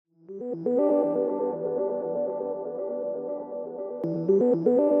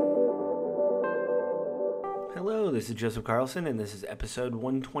Hello, this is Joseph Carlson, and this is episode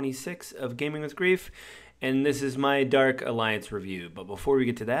 126 of Gaming with Grief, and this is my Dark Alliance review. But before we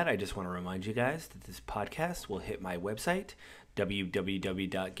get to that, I just want to remind you guys that this podcast will hit my website,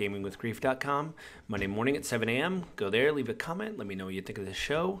 www.gamingwithgrief.com, Monday morning at 7 a.m. Go there, leave a comment, let me know what you think of the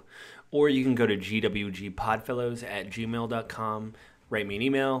show, or you can go to gwgpodfellows@gmail.com, write me an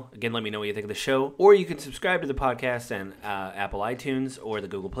email. Again, let me know what you think of the show. Or you can subscribe to the podcast on Apple iTunes or the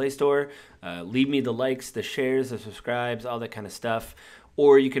Google Play Store. Leave me the likes, the shares, the subscribes, all that kind of stuff.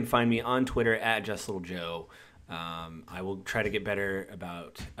 Or you can find me on Twitter at JustLittleJoe. I will try to get better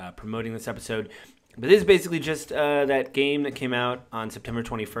about promoting this episode. But this is basically just that game that came out on September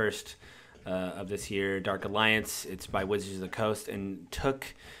 21st of this year, Dark Alliance. It's by Wizards of the Coast and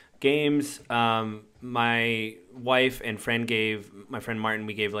took games. My wife and my friend Martin,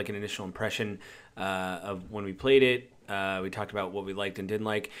 we gave like an initial impression of when we played it. We talked about what we liked and didn't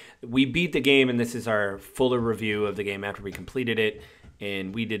like. We beat the game, and this is our fuller review of the game after we completed it,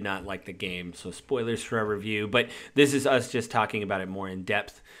 and we did not like the game, so spoilers for our review, but this is us just talking about it more in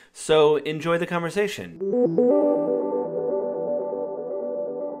depth. So enjoy the conversation.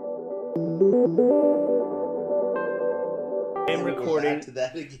 I'm recording.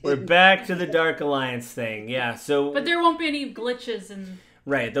 We're back to the Dark Alliance thing. Yeah, so but there won't be any glitches and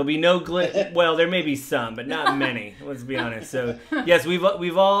right, there'll be no glitch. Well, there may be some, but not many. Let's be honest. So yes,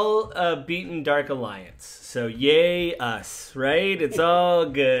 we've all beaten Dark Alliance. So yay us, right? It's all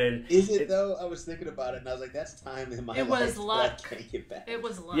good. Is it though? I was thinking about it, and I was like, "That's time in my life." It was luck. I can't get back. It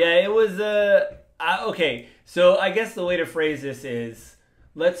was luck. Yeah, it was. Okay, so I guess the way to phrase this is,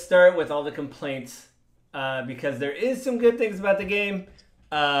 let's start with all the complaints. Because there is some good things about the game,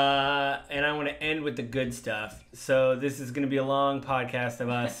 and I want to end with the good stuff. So this is going to be a long podcast of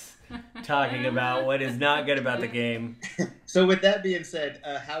us talking about what is not good about the game. So with that being said,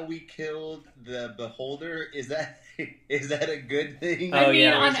 how we killed the Beholder, is that a good thing? I mean,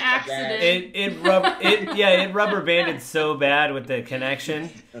 on accident. It rubber banded so bad with the connection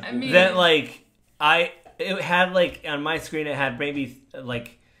that like it had like on my screen it had maybe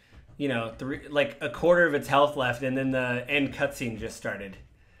like, you know, like a quarter of its health left, and then the end cutscene just started.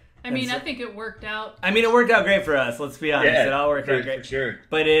 I mean, I think it worked out. I mean, it worked out great for us. Let's be honest, it all worked out great. For sure.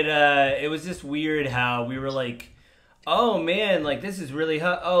 But it was just weird how we were like, oh man, like this is really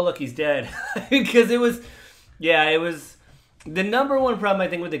oh look, he's dead, because it was the number one problem I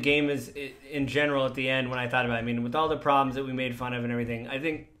think with the game is in general at the end when I thought about it. I mean, with all the problems that we made fun of and everything, I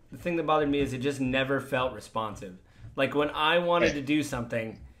think the thing that bothered me is it just never felt responsive. Like when I wanted to do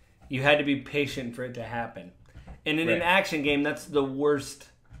something, you had to be patient for it to happen. And in an action game, that's the worst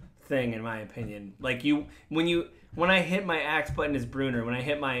thing, in my opinion. Like when I hit my axe button as Bruner, when I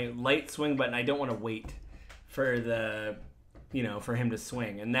hit my light swing button, I don't want to wait for for him to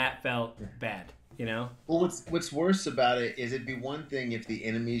swing. And that felt bad, you know? Well, what's worse about it is it'd be one thing if the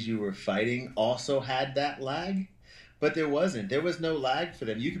enemies you were fighting also had that lag, but there wasn't. There was no lag for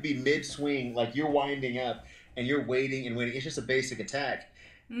them. You could be mid-swing, like you're winding up, and you're waiting and waiting. It's just a basic attack.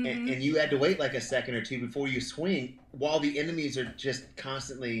 Mm-hmm. And you had to wait like a second or two before you swing while the enemies are just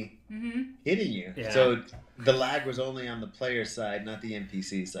constantly hitting you. Yeah. So the lag was only on the player side, not the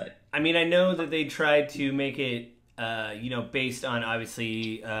NPC side. I mean, I know that they tried to make it, based on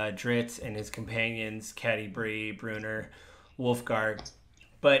obviously Dritz and his companions, Caddy Bree, Bruner, Wolfgar.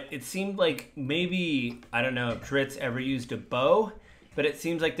 But it seemed like maybe, I don't know if Dritz ever used a bow, but it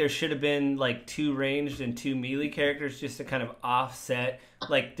seems like there should have been like 2 ranged and 2 melee characters just to kind of offset,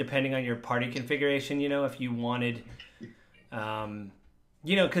 like depending on your party configuration, if you wanted,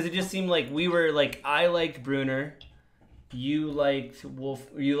 because it just seemed like we were like, I liked Bruner, you liked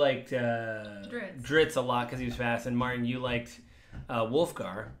Dritz a lot because he was fast, and Martin, you liked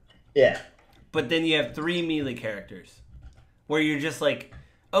Wolfgar. Yeah. But then you have 3 melee characters where you're just like,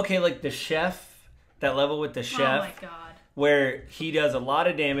 okay, like the chef, that level with the chef. Oh my god. Where he does a lot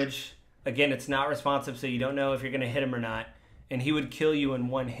of damage. Again, it's not responsive, so you don't know if you're going to hit him or not. And he would kill you in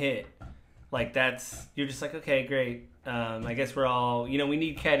one hit. Like, you're just like, okay, great. I guess we're all, we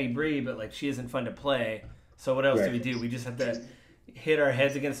need Caddy Bree, but, like, she isn't fun to play. So what else do we do? We just have to hit our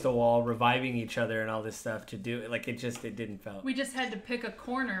heads against the wall, reviving each other and all this stuff to do it. Like, it didn't feel. We just had to pick a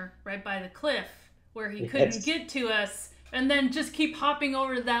corner right by the cliff where he couldn't get to us. And then just keep hopping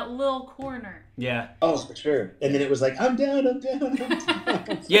over that little corner. Yeah. Oh, for sure. And then it was like, I'm down.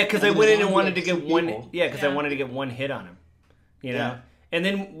 Yeah, because I went in and wanted to get one. Yeah, because I wanted to get one hit on him. Yeah. And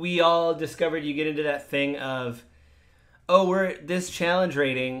then we all discovered you get into that thing of, we're this challenge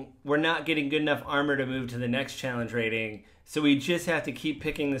rating. We're not getting good enough armor to move to the next challenge rating. So we just have to keep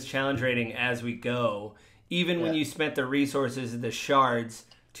picking this challenge rating as we go. Even when you spent the resources, the shards,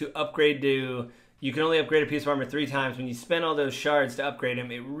 to upgrade to... You can only upgrade a piece of armor 3 times. When you spend all those shards to upgrade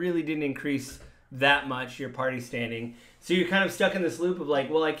them, it really didn't increase that much your party standing. So you're kind of stuck in this loop of like,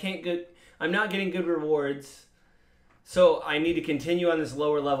 well, I'm not getting good rewards, so I need to continue on this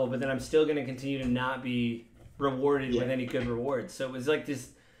lower level, but then I'm still going to continue to not be rewarded with any good rewards. So it was like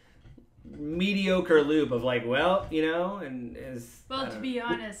this mediocre loop of like, well, you know, and to be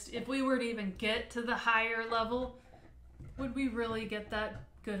honest, if we were to even get to the higher level, would we really get that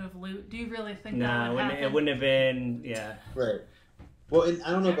good of loot? Do you really think that would happen? It wouldn't have been, Right. Well, and I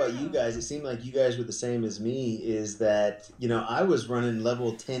don't know about you guys. It seemed like you guys were the same as me, is that, you know, I was running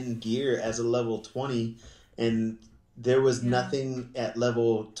level 10 gear as a level 20, and there was nothing at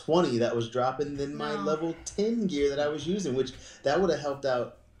level 20 that was dropping than my level 10 gear that I was using, which that would have helped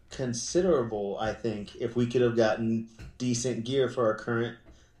out considerable, I think, if we could have gotten decent gear for our current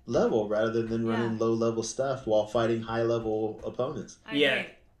level rather than running low-level stuff while fighting high-level opponents. And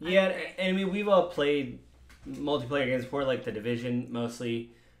I mean, we've all played multiplayer games before, like The Division,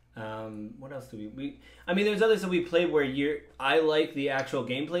 mostly. What else do we... I mean, there's others that we played where I like the actual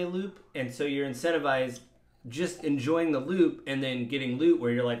gameplay loop, and so you're incentivized just enjoying the loop and then getting loot where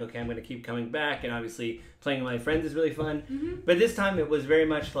you're like, okay, I'm going to keep coming back, and obviously playing with my friends is really fun. Mm-hmm. But this time it was very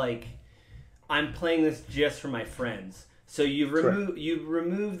much like, I'm playing this just for my friends. So you've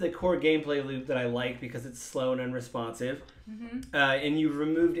removed the core gameplay loop that I like because it's slow and unresponsive, and you've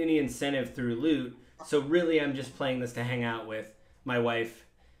removed any incentive through loot. So really, I'm just playing this to hang out with my wife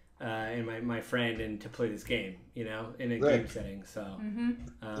and my friend and to play this game, you know, in a game setting. So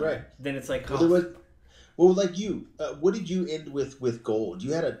then it's like, well, like you, what did you end with gold?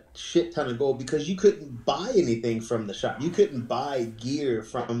 You had a shit ton of gold because you couldn't buy anything from the shop. You couldn't buy gear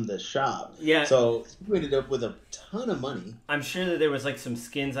from the shop. Yeah. So you ended up with a ton of money. I'm sure that there was like some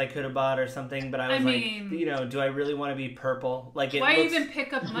skins I could have bought or something, but I mean, you know, do I really want to be purple? Like, why even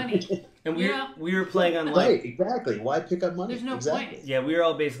pick up money? And we were playing on right, exactly. Why pick up money? There's no point. Yeah, we were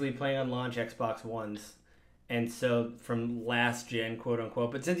all basically playing on launch Xbox Ones. And so from last gen, quote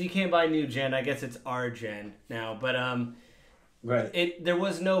unquote, but since you can't buy new gen, I guess it's our gen now. But there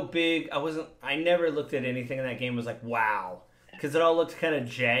was no big. I never looked at anything in that game and was like, wow, because it all looked kind of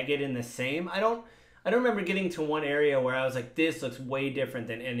jagged and the same. I don't remember getting to one area where I was like, this looks way different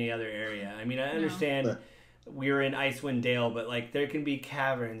than any other area. I mean, I understand we were in Icewind Dale, but like there can be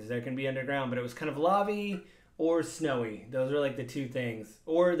caverns, there can be underground, but it was kind of lavy or snowy. Those were like the two things.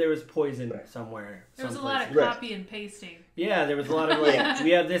 Or there was poison somewhere. There was a lot of copy and pasting. Yeah, there was a lot of like, we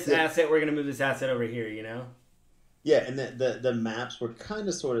have this asset, we're going to move this asset over here, you know? Yeah, and the maps were kind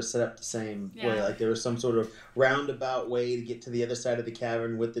of sort of set up the same way. Like there was some sort of roundabout way to get to the other side of the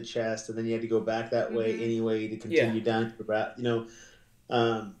cavern with the chest, and then you had to go back that way anyway to continue down to the route, you know.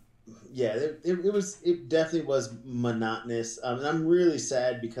 It definitely was monotonous. And I'm really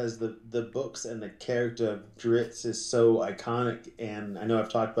sad because the books and the character of Dritz is so iconic, and I know I've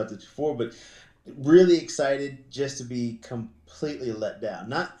talked about this before, but really excited just to be completely let down.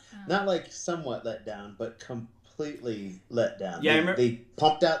 Not like somewhat let down, but completely let down. Yeah, they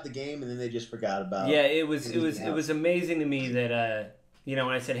pumped out the game and then they just forgot about it. Yeah, it was amazing to me that you know,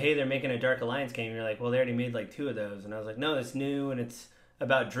 when I said, hey, they're making a Dark Alliance game, you're like, well, they already made like 2 of those, and I was like, no, it's new and it's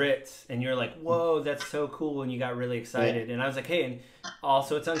about Dritz, and you're like, whoa, that's so cool, and you got really excited. And I was like, hey, and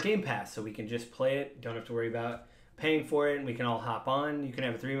also it's on Game Pass, so we can just play it, don't have to worry about paying for it, and we can all hop on. You can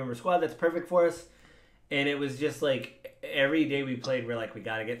have a 3-member squad, that's perfect for us. And it was just like, every day we played, we're like, we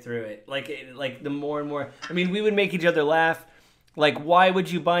gotta get through it. Like the more and more, I mean, we would make each other laugh. Like, why would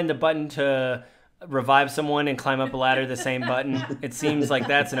you bind the button to revive someone and climb up a ladder the same button? It seems like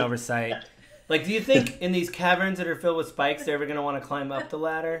that's an oversight. Like, do you think in these caverns that are filled with spikes, they're ever going to want to climb up the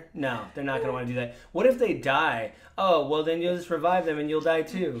ladder? No, they're not going to want to do that. What if they die? Oh, well, then you'll just revive them and you'll die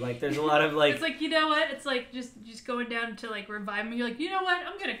too. Like, there's a lot of, like... It's like, you know what? It's like just going down to, like, revive them. You're like, you know what?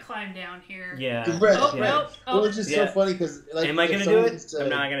 I'm going to climb down here. Yeah. Right. Well, it's just so funny because, like... Am I going to do it? I'm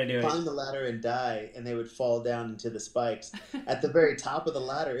not going to do it. Climb the ladder and die, and they would fall down into the spikes. At the very top of the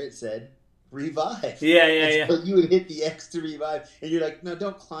ladder, it said... revive. Yeah. So you would hit the X to revive, and you're like, no,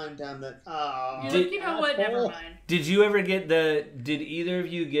 don't climb down that. Oh, you're like, you know what? Never mind. Did you ever get did either of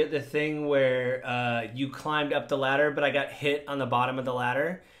you get the thing where you climbed up the ladder, but I got hit on the bottom of the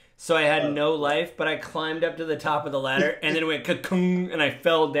ladder? So I had no life, but I climbed up to the top of the ladder, and then it went ka-kung, and I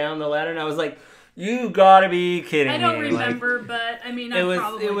fell down the ladder, and I was like, you gotta be kidding me. I don't remember, but I mean, it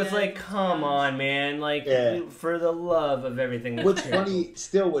was like, come on, man. Like, for the love of everything. What's funny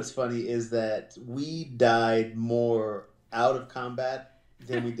is that we died more out of combat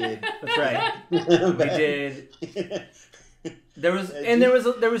than we did. That's right. We did.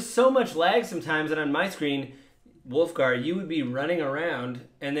 There was so much lag sometimes that on my screen, Wolfgar, you would be running around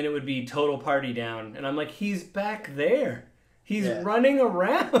and then it would be total party down, and I'm like, he's back there. He's running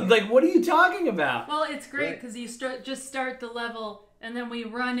around. Like, what are you talking about? Well, it's great because you just start the level, and then we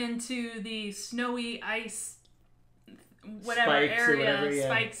run into the snowy ice,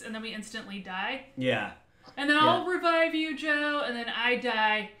 spikes, and then we instantly die. Yeah. And then I'll revive you, Joe, and then I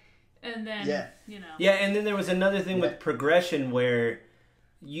die, and then, Yeah, and then there was another thing with progression where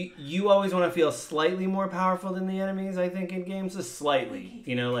you always want to feel slightly more powerful than the enemies, I think, in games. Just slightly.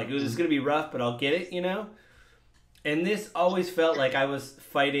 Like, it was going to be rough, but I'll get it, And this always felt like I was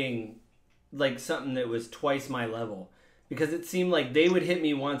fighting like something that was twice my level. Because it seemed like they would hit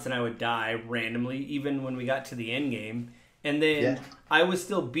me once and I would die randomly, even when we got to the end game. And then I was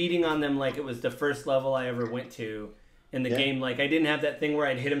still beating on them like it was the first level I ever went to in the game. Like, I didn't have that thing where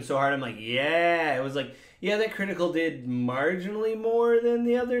I'd hit him so hard, I'm like, yeah. It was like, yeah, that critical did marginally more than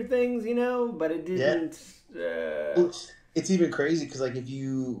the other things, but it didn't... It's even crazy because, like, if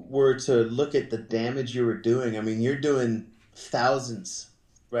you were to look at the damage you were doing, I mean, you're doing thousands,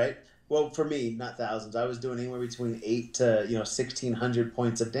 right? Well, for me, not thousands. I was doing anywhere between 8 to 1,600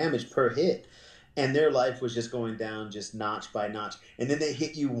 points of damage per hit, and their life was just going down, just notch by notch. And then they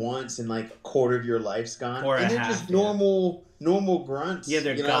hit you once, and like a quarter of your life's gone, or and they're just normal grunts. Yeah,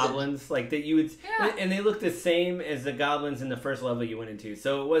 they're goblins, like that you would, and they look the same as the goblins in the first level you went into.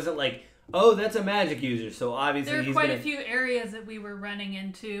 So it wasn't like, oh, that's a magic user, so obviously there were quite a few areas that we were running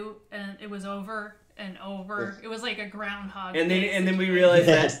into, and it was over and over. It was like a groundhog. And then we realized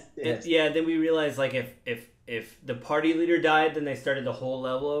then we realized like if the party leader died, then they started the whole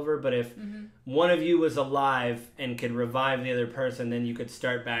level over. But if one of you was alive and could revive the other person, then you could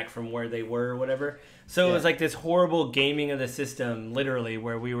start back from where they were or whatever. So it was like this horrible gaming of the system, literally,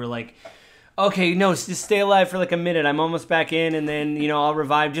 where we were like, okay, no, just stay alive for like a minute. I'm almost back in, and then, I'll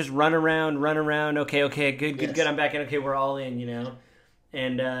revive. Just run around. Okay, good. I'm back in. Okay, we're all in,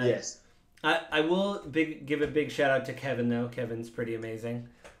 And I will give a big shout out to Kevin, though. Kevin's pretty amazing.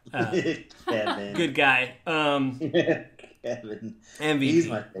 Kevin. Good guy. Kevin. MVP. He's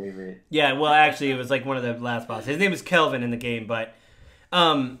my favorite. Yeah, well, actually, it was like one of the last bosses. His name is Kelvin in the game, but...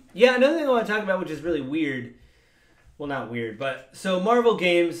 another thing I want to talk about, which is really weird... Well, not weird, but so Marvel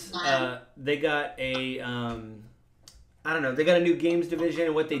Games, they got they got a new games division,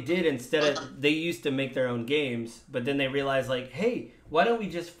 and what they did they used to make their own games, but then they realized like, hey, why don't we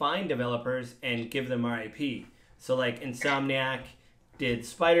just find developers and give them our IP? So like Insomniac did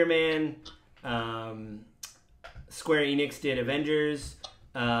Spider-Man, Square Enix did Avengers,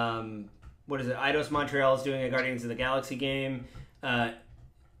 Eidos Montreal is doing a Guardians of the Galaxy game,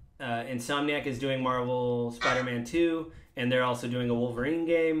 Insomniac is doing Marvel Spider-Man 2, and they're also doing a Wolverine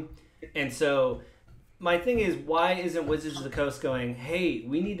game. And so my thing is, why isn't Wizards of the Coast going, hey,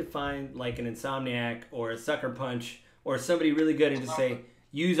 we need to find like an Insomniac or a Sucker Punch or somebody really good and just say,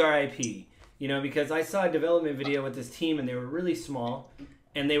 use our IP? Because I saw a development video with this team, and they were really small,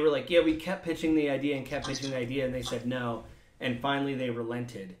 and they were like, yeah, we kept pitching the idea, and they said no, and finally they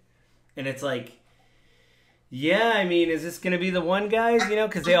relented. And it's like, yeah, I mean, is this going to be the one, guys?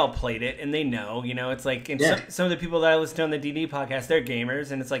 Because they all played it, and they know, it's like, and some of the people that I listen to on the DD podcast, they're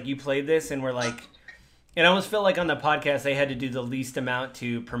gamers, and it's like, you played this, and we're like, it almost felt like on the podcast, they had to do the least amount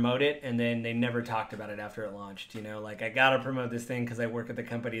to promote it, and then they never talked about it after it launched, like, I got to promote this thing because I work at the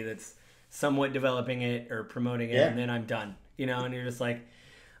company that's somewhat developing it or promoting it, and then I'm done, and you're just like,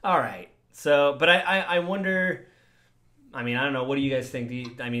 all right. So, but I wonder, I mean, I don't know, what do you guys think?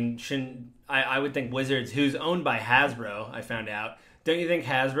 I would think Wizards, who's owned by Hasbro, I found out. Don't you think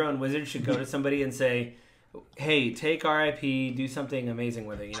Hasbro and Wizards should go to somebody and say, hey, take our IP, do something amazing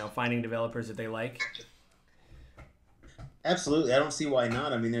with it, finding developers that they like? Absolutely. I don't see why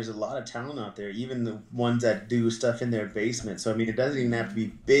not. I mean, there's a lot of talent out there, even the ones that do stuff in their basement. So, I mean, it doesn't even have to be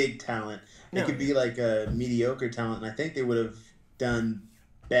big talent. It could be like a mediocre talent, and I think they would have done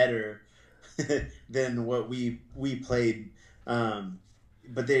better than what we played.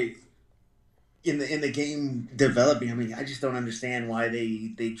 But they... In the game developing, I mean, I just don't understand why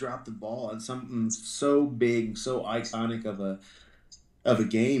they dropped the ball on something so big, so iconic of a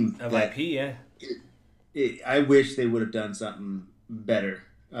game. Of IP, yeah. I wish they would have done something better.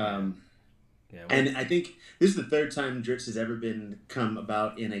 And I think this is the third time Dritz has ever come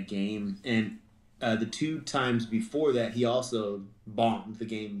about in a game, and the 2 times before that, he also bombed. The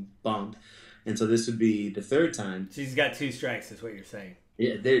game bombed, and so this would be the third time. So he's got 2 strikes, is what you're saying.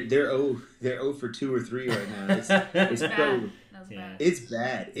 Yeah, they're 0 for 2 or 3 right now. It's bad. It's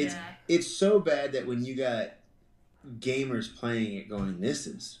bad. It's so bad that when you got gamers playing it, going, this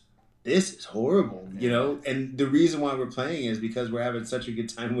is this is horrible, And the reason why we're playing is because we're having such a good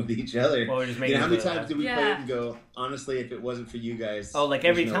time with each other. Well, we're just making how many times did we play it and go, honestly, if it wasn't for you guys? Oh, like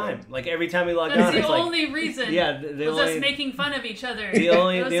every time. Like every time we logged on. That's the only reason. Yeah, was us making fun of each other. The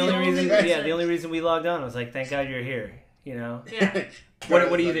only reason we logged on was like, thank God you're here. Yeah.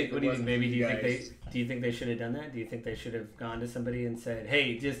 What do you think? What do you think, baby? Do you think they should have done that? Do you think they should have gone to somebody and said,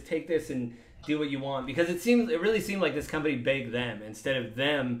 hey, just take this and do what you want? Because it really seemed like this company begged them instead of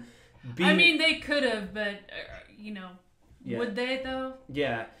them. I mean, they could have, but would they though?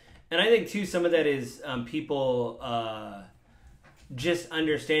 Yeah, and I think too some of that is people just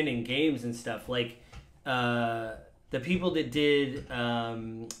understanding games and stuff. Like the people that did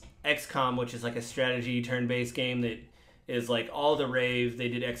XCOM, which is like a strategy turn-based game that is like all the rave. They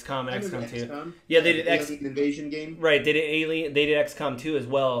did XCOM and XCOM 2. XCOM? Yeah, they did Alien Invasion game. Right, they did Alien. They did XCOM 2 as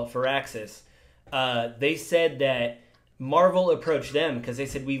well for Axis. They said that Marvel approached them because they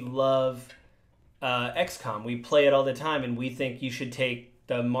said, we love XCOM. We play it all the time, and we think you should take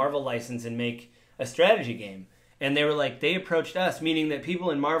the Marvel license and make a strategy game. And they were like, they approached us, meaning that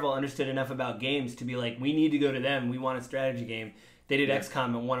people in Marvel understood enough about games to be like, we need to go to them. We want a strategy game. They did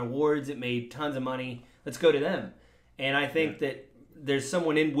XCOM. It won awards. It made tons of money. Let's go to them. And I think that there's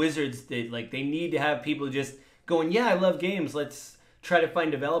someone in Wizards that like they need to have people just going, yeah, I love games. Let's try to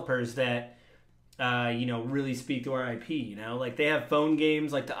find developers that really speak to our IP, Like they have phone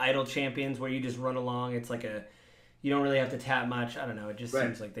games like the Idle Champions where you just run along. It's like you don't really have to tap much. I don't know. It just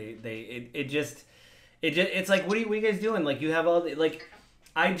seems like it's like, what are you guys doing? Like you have all the, like,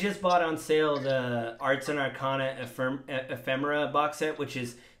 I just bought on sale the Arts and Arcana Ephemera box set, which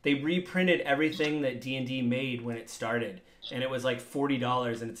is, they reprinted everything that D&D made when it started. And it was like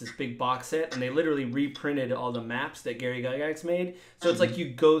 $40, and it's this big box set, and they literally reprinted all the maps that Gary Gygax made. So it's like you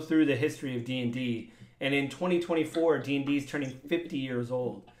go through the history of D&D, and in 2024, D&D is turning 50 years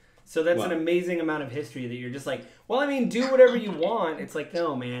old. So that's an amazing amount of history that you're just like, well, I mean, do whatever you want. It's like,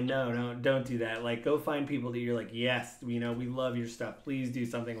 no, man, no, don't do that. Like, go find people that you're like, yes, we love your stuff. Please do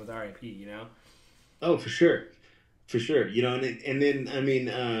something with our IP, Oh, for sure. For sure, and then I mean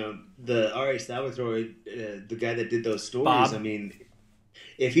the R.A. Salvatore, the guy that did those stories. Bob. I mean,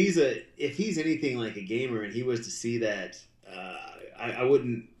 if he's anything like a gamer, and he was to see that, I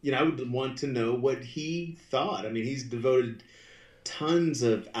wouldn't, I would want to know what he thought. I mean, he's devoted tons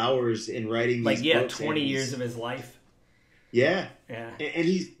of hours in writing these books. 20 years of his life. Yeah, and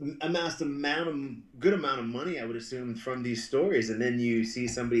he's amassed a good amount of money, I would assume, from these stories, and then you see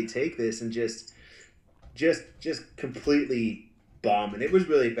somebody take this and just completely bomb, and it was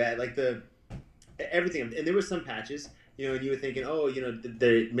really bad. Like everything, and there was some patches, and you were thinking,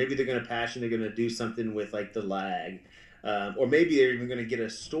 maybe they're going to patch and they're going to do something with like the lag, or maybe they're even going to get a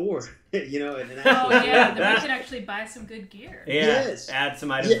store, then we can actually buy some good gear. Yeah, yes. Add some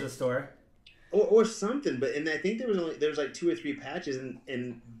items to the store, or something. But I think there was like 2 or 3 patches,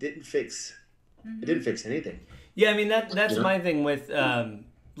 and didn't fix. It didn't fix anything. Yeah, I mean that's my thing with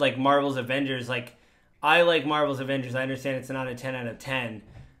like Marvel's Avengers. Like, I like Marvel's Avengers. I understand it's not a 10 out of 10.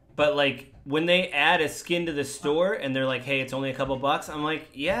 But, like, when they add a skin to the store and they're like, hey, it's only a couple bucks, I'm like,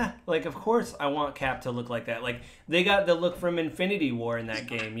 yeah, like, of course I want Cap to look like that. Like, they got the look from Infinity War in that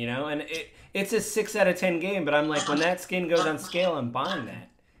game, And it's a 6 out of 10 game, but I'm like, when that skin goes on scale, I'm buying that.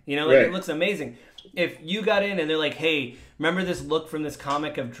 It looks amazing. If you got in and they're like, hey, remember this look from this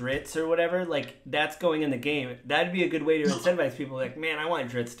comic of Dritz or whatever? Like, that's going in the game. That'd be a good way to incentivize people. Like, man, I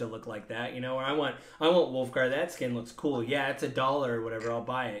want Dritz to look like that, Or I want Wolfgar. That skin looks cool. Yeah, it's $1 or whatever. I'll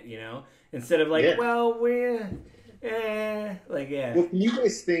buy it, Instead of like, well, we're, like, yeah. Well, can you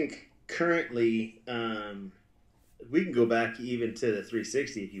guys think currently, we can go back even to the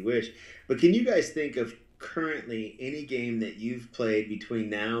 360 if you wish, but can you guys think of currently any game that you've played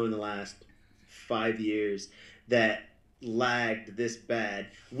between now and the last 5 years that lagged this bad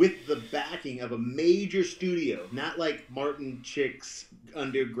with the backing of a major studio, not like Martin Chick's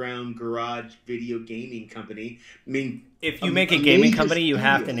underground garage video gaming company? I mean, if you make a gaming company, you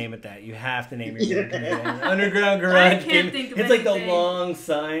have to name it that. You have to name your company underground garage. I can't think of it's anything. Like the long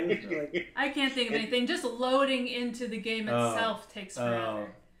sign. I can't think of anything. Just loading into the game itself takes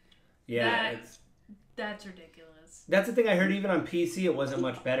forever. Yeah, that's ridiculous. That's the thing I heard. Even on PC, it wasn't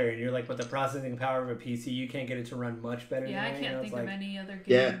much better. And you're like, with the processing power of a PC, you can't get it to run much better. Yeah, I can't think of any other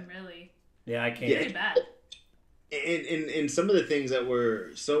game really. Yeah, I can't. Pretty bad. And some of the things that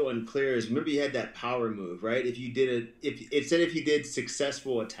were so unclear is, remember you had that power move, right? If you did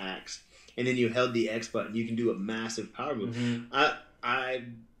successful attacks and then you held the X button, you can do a massive power move.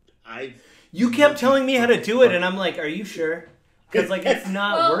 Mm-hmm. You kept telling me how to do it, and I'm like, are you sure? Because, like, it's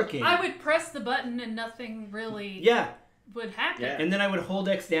not working. I would press the button and nothing really... Yeah. would happen. Yeah. And then I would hold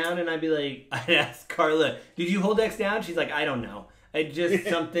X down, and I'd be like, I'd ask Carla, "Did you hold X down?" She's like, "I don't know. I just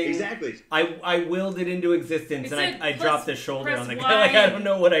something." Exactly. I willed it into existence, It and said I dropped the shoulder press on the Y guy. Like I don't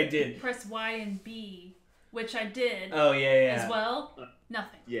know what I did. Press Y and B, which I did. Oh yeah. As well.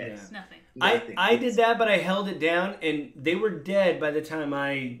 Nothing. Yes. Yeah. Nothing. I did that, but I held it down, and they were dead by the time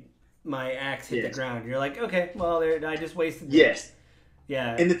my axe hit the ground. You're like, okay, well, I just wasted. Yes.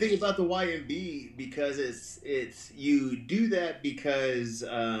 Yeah. And the thing about the YMB, because it's you do that because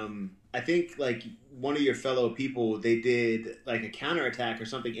I think like one of your fellow people, they did like a counterattack or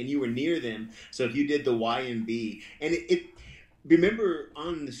something, and you were near them. So if you did the YMB, and it remember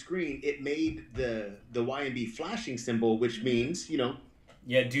on the screen, it made the YMB flashing symbol, which means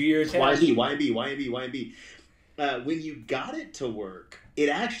yeah, do your attack. YMB. When you got it to work, it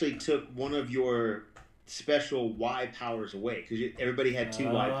actually took one of your special Y powers away because everybody had two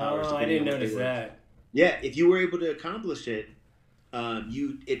Y powers. Oh, I didn't notice that. Yeah, if you were able to accomplish it,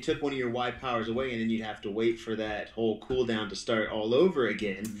 it took one of your Y powers away, and then you'd have to wait for that whole cooldown to start all over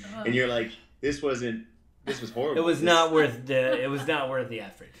again. And you're like, this was horrible. It was not worth the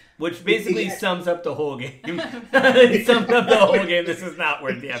effort. Which basically sums up the whole game. It sums up the whole game. This is not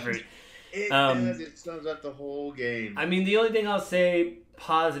worth the effort. It does. It sums up the whole game. I mean, the only thing I'll say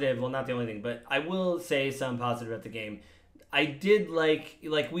positive, well, not the only thing, but I will say some positive about the game. I did like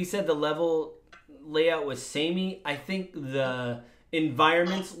we said, the level layout was samey. I think the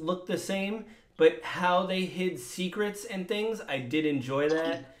environments looked the same, but how they hid secrets and things, I did enjoy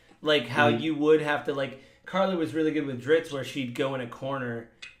that. Like how you would have to, like, Carla was really good with Dritz, where she'd go in a corner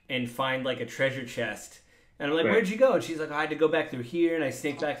and find like a treasure chest. And I'm like, where'd you go? And she's like, I had to go back through here, and I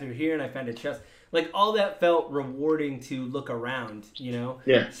sneaked back through here, and I found a chest. Like, all that felt rewarding to look around,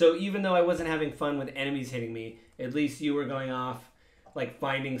 Yeah. So even though I wasn't having fun with enemies hitting me, at least you were going off, like,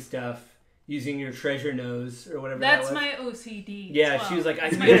 finding stuff, using your treasure nose, or whatever That's that was. my OCD. Yeah, well. she was like,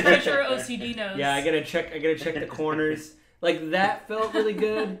 It's my treasure OCD nose. Yeah, I gotta check the corners. Like, that felt really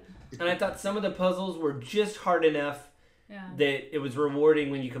good. And I thought some of the puzzles were just hard enough that it was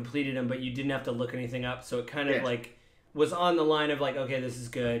rewarding when you completed them, but you didn't have to look anything up. So it kind of like was on the line of like, okay, this is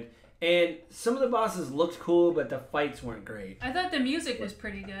good. And some of the bosses looked cool, but the fights weren't great. I thought the music was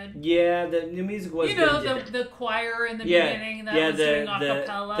pretty good. Yeah, the music was good. The choir in the beginning that was doing a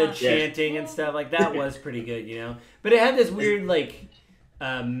cappella. The chanting and stuff, like that was pretty good, But it had this weird like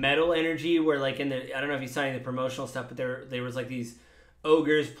metal energy where like I don't know if you saw any of the promotional stuff, but there was like these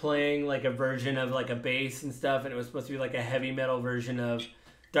ogres playing like a version of like a bass and stuff, and it was supposed to be like a heavy metal version of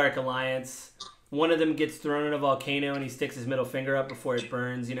Dark Alliance. One of them gets thrown in a volcano, and he sticks his middle finger up before it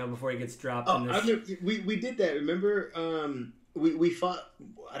burns, before he gets dropped. We did that. Remember, we fought.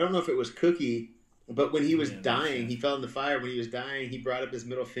 I don't know if it was Cookie, but when he was dying, he fell in the fire. When he was dying, he brought up his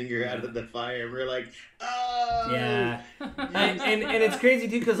middle finger out of the fire, and we were like, oh, yeah. and it's crazy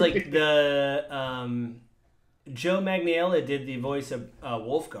too because like the Joe Magniela did the voice of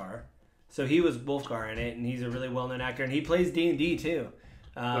Wolfgar, so he was Wolfgar in it, and he's a really well-known actor, and he plays D&D too.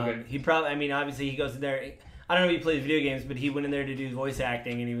 He probably, obviously he goes in there. I don't know if he plays video games, but he went in there to do voice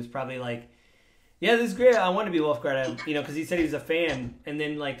acting, and he was probably like, yeah, this is great. I want to be Wolfgar, because he said he was a fan, and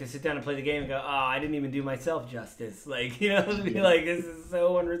then like to sit down and play the game and go, oh, I didn't even do myself justice. Like, be like, this is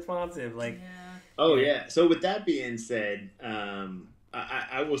so unresponsive. Like, oh yeah. So with that being said,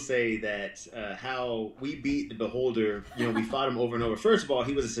 I will say that how we beat the Beholder, we fought him over and over. First of all,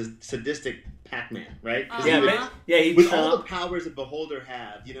 he was a sadistic Pac-Man, right? With all the powers that Beholder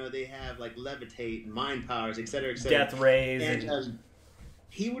have, they have like levitate, and mind powers, et cetera, death rays, and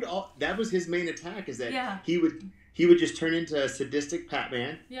he would that was his main attack, is that he would just turn into a sadistic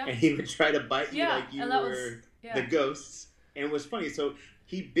Pac-Man, and he would try to bite you like you were the ghosts. And it was funny. So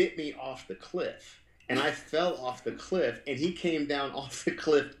he bit me off the cliff. And I fell off the cliff, and he came down off the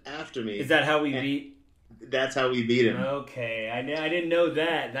cliff after me. Is that how we beat? That's how we beat him. Okay, I didn't know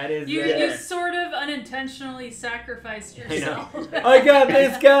that. That is you sort of unintentionally sacrificed yourself. I got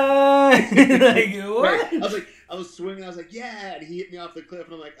this guy. Like what? Right. I was swinging. I was like, yeah, and he hit me off the cliff,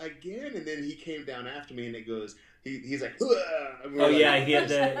 and I'm like, again. And then he came down after me, and it goes. He's like, he had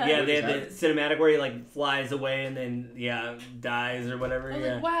the cinematic where he like flies away and then dies or whatever.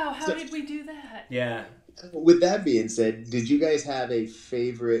 Like, wow, how did we do that? Yeah. With that being said, did you guys have a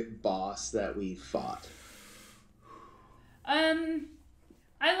favorite boss that we fought? I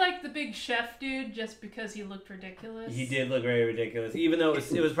like the big chef dude just because he looked ridiculous. He did look very ridiculous, even though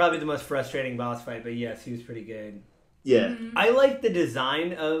it was probably the most frustrating boss fight. But yes, he was pretty good. Yeah, I like the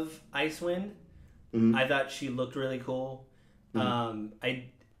design of Icewind. Mm-hmm. I thought she looked really cool.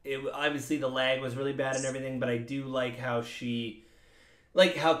 Mm-hmm. Obviously the lag was really bad and everything, but I do like how she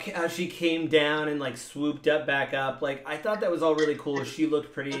like how she came down and like swooped up back up. Like I thought that was all really cool. She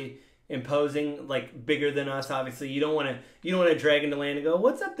looked pretty imposing, like bigger than us. Obviously, you don't want to drag into land and go,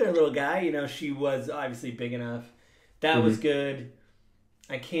 "What's up there, little guy?" You know, she was obviously big enough. That was good.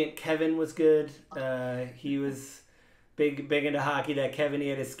 Kevin was good. He was big into hockey. That Kevin, he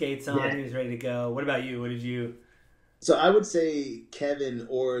had his skates on. Yeah. He was ready to go. What about you? What did you? So I would say Kevin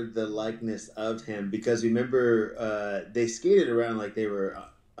or the likeness of him, because remember they skated around like they were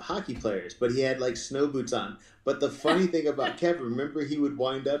hockey players, but he had like snow boots on. But the funny thing about Kevin, remember he would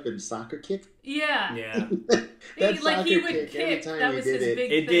wind up in soccer kick? Yeah. That like he would kick. Every time that was his big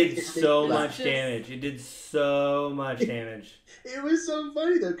thing. It did so much damage. It did so much damage. It was so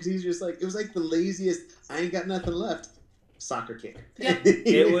funny though, because he's just like, it was like the laziest, I ain't got nothing left, soccer kick. Yep.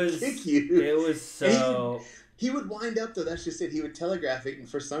 It was kick you. It was so... He would wind up though. That's just it. He would telegraph it, and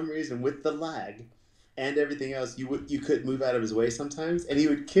for some reason, with the lag and everything else, you couldn't move out of his way sometimes, and he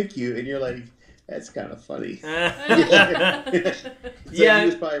would kick you, and you're like, "That's kind of funny." So yeah, he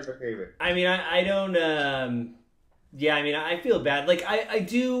was probably my favorite. I mean, I don't. Yeah, I mean, I feel bad. Like I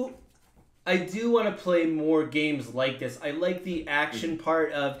do want to play more games like this. I like the action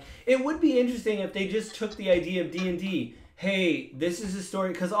part of. It would be interesting if they just took the idea of D&D. Hey, this is a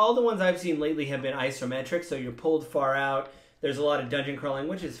story, because all the ones I've seen lately have been isometric, so you're pulled far out. There's a lot of dungeon crawling,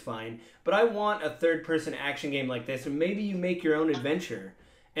 which is fine. But I want a third-person action game like this, and maybe you make your own adventure.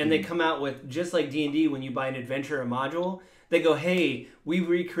 And they come out with, just like D&D, when you buy an adventure or module, they go, hey, we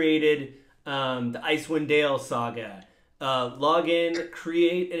recreated the Icewind Dale saga. Log in,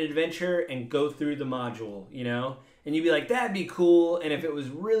 create an adventure, and go through the module, you know? And you'd be like, that'd be cool. And if it was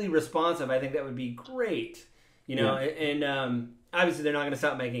really responsive, I think that would be great. You know, and obviously they're not going to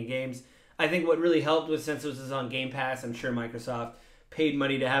stop making games. I think what really helped was, since this is on Game Pass, I'm sure Microsoft paid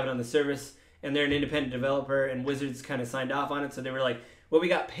money to have it on the service, and they're an independent developer, and Wizards kind of signed off on it, so they were like, well, we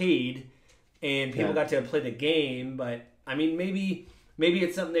got paid, and people got to play the game, but, I mean, maybe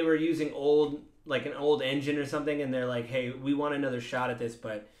it's something they were using an old engine or something, and they're like, hey, we want another shot at this,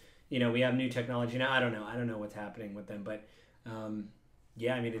 but, you know, we have new technology now. I don't know what's happening with them, but,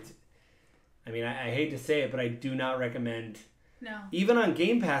 yeah, I mean, I hate to say it, but I do not recommend. No. Even on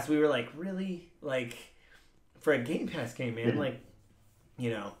Game Pass, we were like, really? Like, for a Game Pass game, man, like,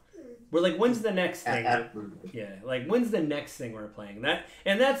 you know, we're like, when's the next thing? When's the next thing we're playing?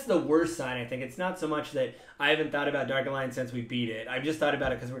 That's the worst sign, I think. It's not so much that I haven't thought about Dark Alliance since we beat it. I've just thought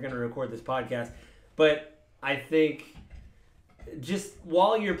about it because we're going to record this podcast. But I think just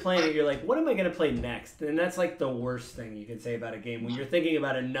while you're playing it, you're like, what am I going to play next? And that's like the worst thing you can say about a game. When you're thinking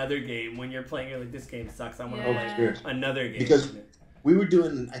about another game, when you're playing, you're like, this game sucks. I want to play another game. Because we were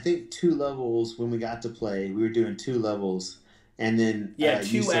doing, I think, 2 levels when we got to play. We were doing 2 levels. And then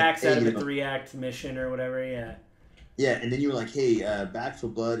 2 acts out of a 3-act mission or whatever, Yeah, and then you were like, hey, Back for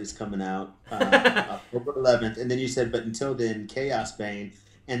Blood is coming out October 11th. And then you said, but until then, Chaos Bane.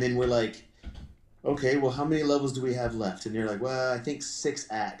 And then we're like, okay, well, how many levels do we have left? And you're like, well, I think 6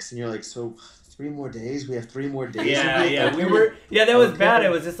 acts. And you're like, so 3 more days? We have 3 more days? Yeah. That was bad. It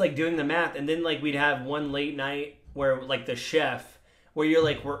was just like doing the math. And then like we'd have one late night where like the chef, where you're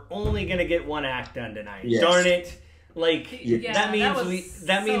like, we're only going to get 1 act done tonight. Yes. Darn it. Like, that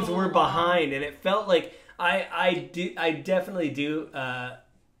means we're behind. And it felt like I definitely do,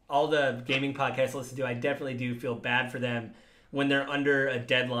 all the gaming podcasts I listen to, I definitely do feel bad for them when they're under a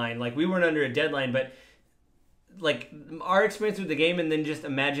deadline. Like, we weren't under a deadline, but like our experience with the game, and then just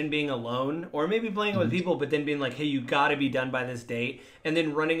imagine being alone or maybe playing with people, but then being like, hey, you got to be done by this date, and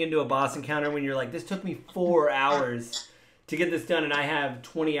then running into a boss encounter when you're like, this took me 4 hours to get this done, and I have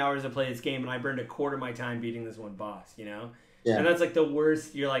 20 hours to play this game, and I burned a quarter of my time beating this one boss, you know? Yeah. And that's like the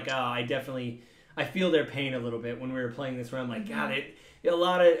worst. You're like, oh, I feel their pain a little bit when we were playing this where I'm like, God, a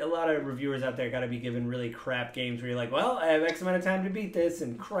lot of reviewers out there got to be given really crap games where you're like, well, I have X amount of time to beat this,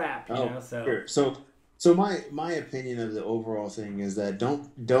 and crap, you know? So sure. So my opinion of the overall thing is that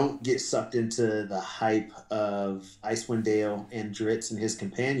don't get sucked into the hype of Icewind Dale and Dritz and his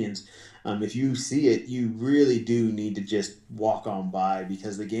companions. If you see it, you really do need to just walk on by,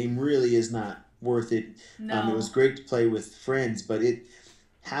 because the game really is not worth it. No. It was great to play with friends, but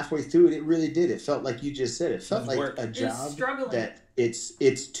halfway through it really did. It felt like you just said. It felt like a job that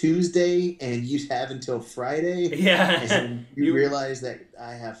it's Tuesday and you have until Friday. Yeah. And you realize that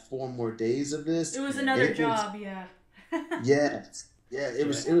I have 4 more days of this. It was another job, yeah. It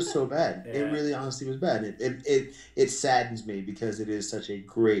was so bad. Yeah. It really honestly was bad. It saddens me because it is such a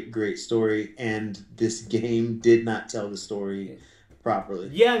great story, and this game did not tell the story properly.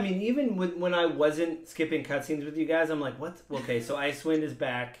 Yeah, I mean, even when I wasn't skipping cutscenes with you guys, I'm like, what? Okay, so Icewind is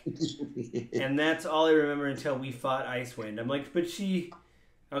back. And that's all I remember until we fought Icewind. I'm like, but she...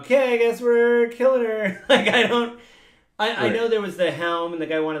 Okay, I guess we're killing her. Like, I don't... I know there was the helm and the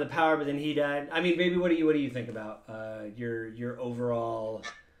guy wanted the power, but then he died. I mean, baby, what do you think about your overall...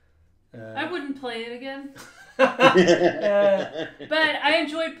 I wouldn't play it again. But I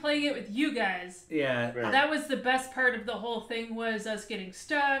enjoyed playing it with you guys. Yeah. Right. That was the best part of the whole thing, was us getting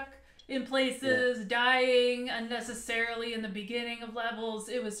stuck in places, dying unnecessarily in the beginning of levels.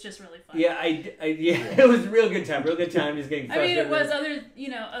 It was just really fun. Yeah, it was a real good time. Real good time just getting frustrated. I mean, it was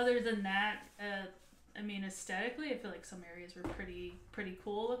other than that, I mean, aesthetically, I feel like some areas were pretty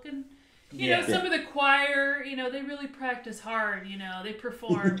cool looking. You know, some of the choir, they really practice hard, they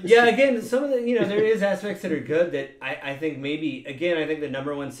perform. Yeah, again, some of the, there is aspects that are good that I think maybe, again, I think the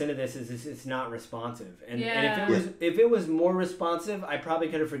number one sin of this is it's not responsive. And if it was more responsive, I probably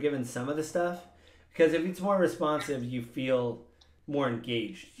could have forgiven some of the stuff. Because if it's more responsive, you feel more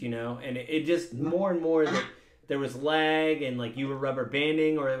engaged, And it just more and more that there was lag and like you were rubber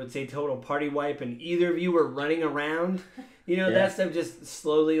banding, or it would say total party wipe and either of you were running around. That stuff just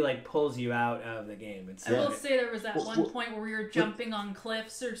slowly like pulls you out of the game. I will say there was that one point where we were jumping on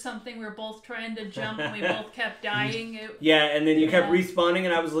cliffs or something. We were both trying to jump and we both kept dying. And then you kept respawning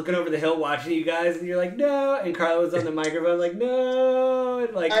and I was looking over the hill watching you guys and you're like, no. And Carla was on the microphone like, no.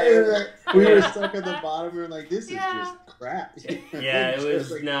 And, like, we were stuck at the bottom. We were like, this is just crap. Yeah, it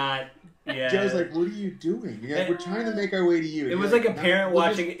was like, not... Yeah. Joe's like, "What are you doing? We're trying to make our way to you." It was like a parent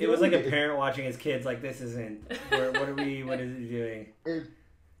watching. It was like a parent watching his kids. Like, this isn't. What are we? What is he doing?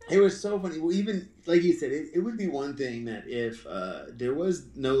 It was so funny. Well, even like you said, it would be one thing that if there was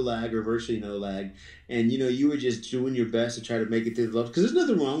no lag or virtually no lag, and you were just doing your best to try to make it through the level. Because there's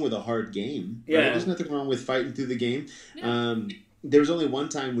nothing wrong with a hard game. Right? There's nothing wrong with fighting through the game. Yeah. There was only one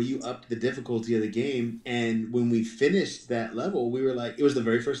time where you upped the difficulty of the game, and when we finished that level, we were like, it was the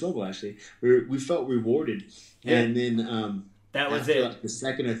very first level actually. We felt rewarded, and then that was after, it. Like, the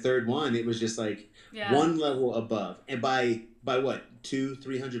second or third one, it was just like one level above, and by what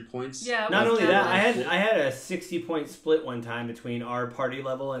 200-300 points. Yeah. Not only that, I had a 60-point split one time between our party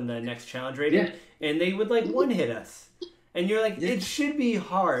level and the next challenge rating, and they would like one hit us. And you're like, it should be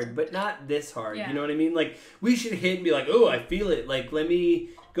hard, but not this hard. Yeah. You know what I mean? Like, we should hit and be like, oh, I feel it. Like, let me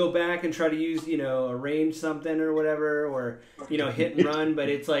go back and try to use, arrange something or whatever, or, hit and run. But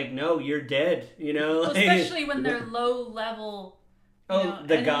it's like, no, you're dead, Well, especially when they're low level. The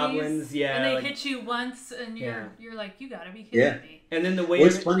enemies, goblins, and they hit you once, and you're like, you gotta be kidding me. And then the way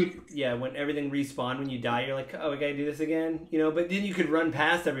it's funny, when everything respawned when you die, you're like, oh, we gotta do this again, But then you could run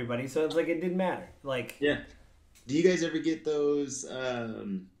past everybody, so it's like it didn't matter. Like, do you guys ever get those?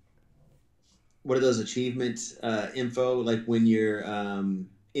 What are those achievement info? Like when you're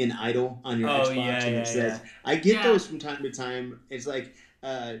in idle on your Xbox, and it says, "I get those from time to time." It's like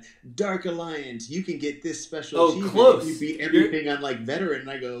Dark Alliance. You can get this special achievement close. if you beat everything on like veteran.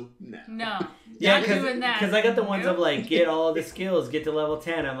 And I go, no, because I got the ones of like get all the skills, get to level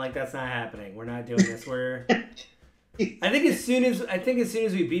 10. I'm like, that's not happening. We're not doing this. We're I think as soon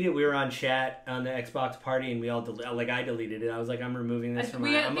as we beat it, we were on chat on the Xbox party, and we all I deleted it. I was like, I'm removing this from my.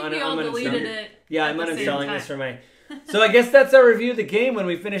 I think we all deleted it. Yeah, I'm uninstalling this from my. So I guess that's our review of the game. When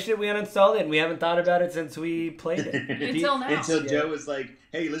we finished it, we uninstalled it, and we haven't thought about it since we played it until now. Until Joe was like,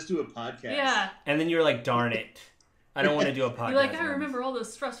 "Hey, let's do a podcast." Yeah, and then you were like, "Darn it, I don't want to do a podcast." You're like, I remember all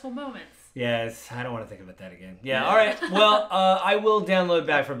those stressful moments. Yes, I don't want to think about that again. Yeah, all right. Well, I will download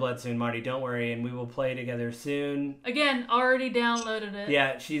Back 4 Blood soon, Marty. Don't worry, and we will play together soon. Again, already downloaded it.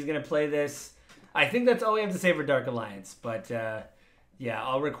 Yeah, she's going to play this. I think that's all we have to say for Dark Alliance. But,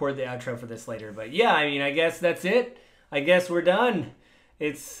 I'll record the outro for this later. But, I guess that's it. I guess we're done.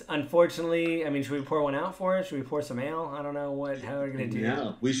 It's unfortunately, should we pour one out for it? Should we pour some ale? I don't know how we're going to do that.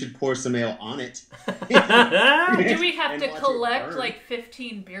 No, we should pour some ale on it. Do we have to collect like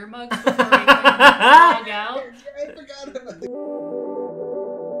 15 beer mugs before we can log out? I forgot about that.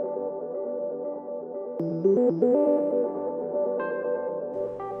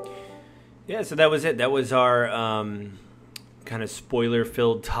 Yeah, so that was it. That was our kind of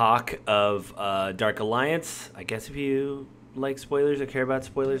spoiler-filled talk of Dark Alliance. I guess if you like spoilers or care about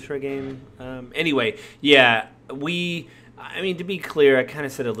spoilers for a game. Anyway, to be clear, I kind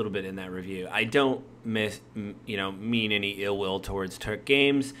of said a little bit in that review. I don't mean any ill will towards Turk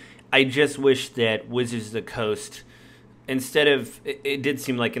games. I just wish that Wizards of the Coast, instead of, it did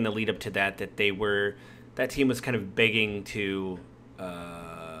seem like in the lead up to that that team was kind of begging to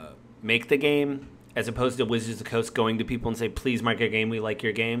make the game, as opposed to Wizards of the Coast going to people and say, please mark your game, we like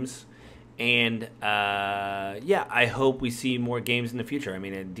your games. And yeah, I hope we see more games in the future. I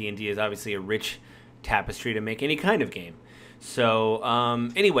mean, D&D is obviously a rich tapestry to make any kind of game. So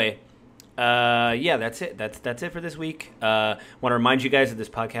anyway, yeah, that's it. That's it for this week. Want to remind you guys that this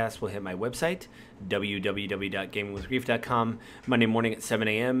podcast will hit my website, www.gamingwithgrief.com, Monday morning at 7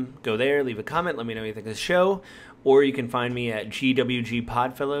 a.m. Go there, leave a comment, let me know what you think of the show. Or you can find me at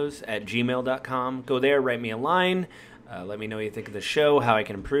gwgpodfellows@gmail.com. Go there, write me a line. Let me know what you think of the show, how I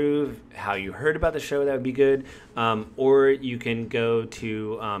can improve, how you heard about the show. That would be good. Or you can go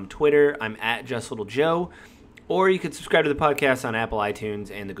to Twitter. I'm at JustLittleJoe. Or you can subscribe to the podcast on Apple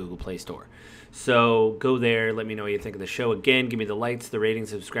iTunes and the Google Play Store. So go there. Let me know what you think of the show. Again, give me the likes, the ratings,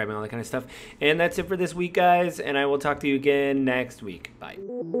 subscribing, all that kind of stuff. And that's it for this week, guys. And I will talk to you again next week. Bye.